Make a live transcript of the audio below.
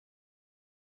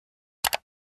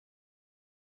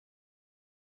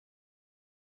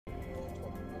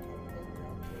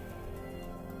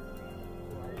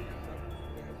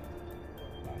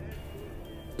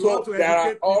So there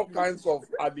are all kinds of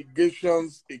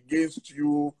allegations against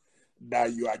you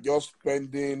that you are just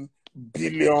spending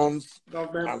billions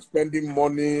and spending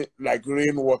money like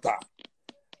rainwater.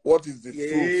 What is the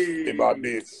truth about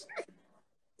this?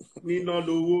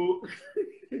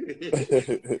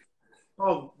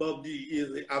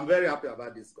 I'm very happy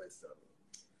about this question.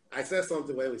 I said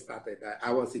something when we started.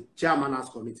 I was a chairman as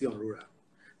committee on rural.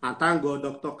 And thank God,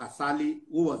 Dr. Kasali,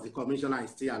 who was the commissioner,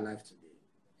 is still alive today.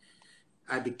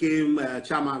 I became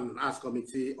chairman as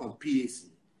committee on PAC.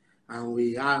 And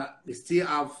we still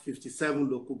have 57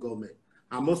 local government.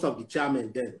 And most of the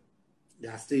chairmen then, they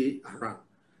are still around.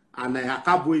 And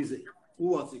Akabueze, who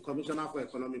was the commissioner for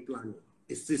economic planning,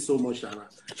 is still so much around.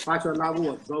 Fashola, who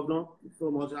was governor, is so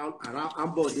much around.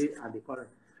 Ambode and the current.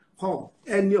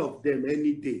 Any of them,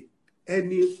 any day,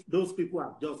 those people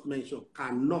I've just mentioned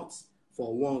cannot,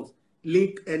 for once,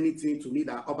 link anything to me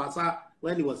that Obasa,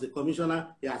 when he was the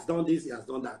commissioner, he has done this, he has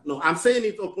done that. No, I'm saying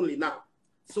it openly now,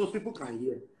 so people can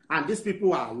hear. And these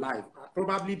people are alive.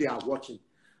 Probably they are watching.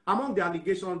 Among the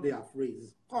allegations they have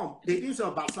raised, they didn't say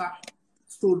Obasa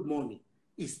stole money.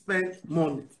 He spent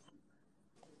money.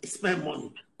 He spent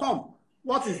money.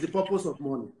 What is the purpose of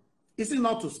money? Is it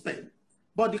not to spend?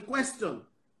 But the question,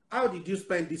 how did you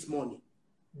spend this money?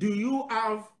 Do you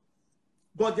have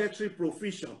budgetary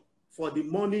provision for the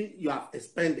money you have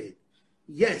expended?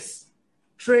 Yes.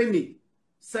 Training,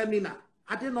 seminar,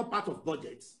 are they not part of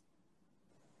budgets?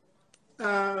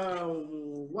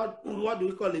 What do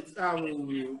we call it?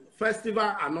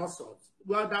 Festival and all sorts.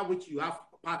 Well, that which you have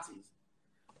parties.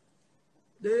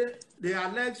 They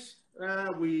allege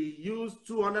we used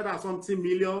 200 and something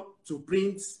million to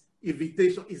print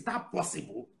invitation. Is that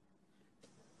possible?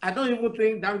 I don't even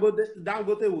think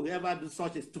Dangote will ever do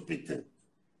such a stupid thing.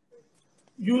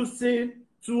 Using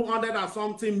 200 and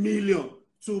something million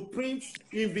to print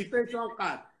invitation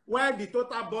card, where the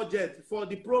total budget for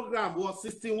the program was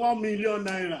 61 million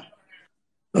naira.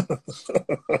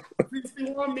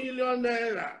 61 million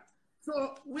naira.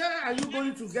 So where are you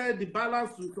going to get the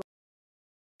balance to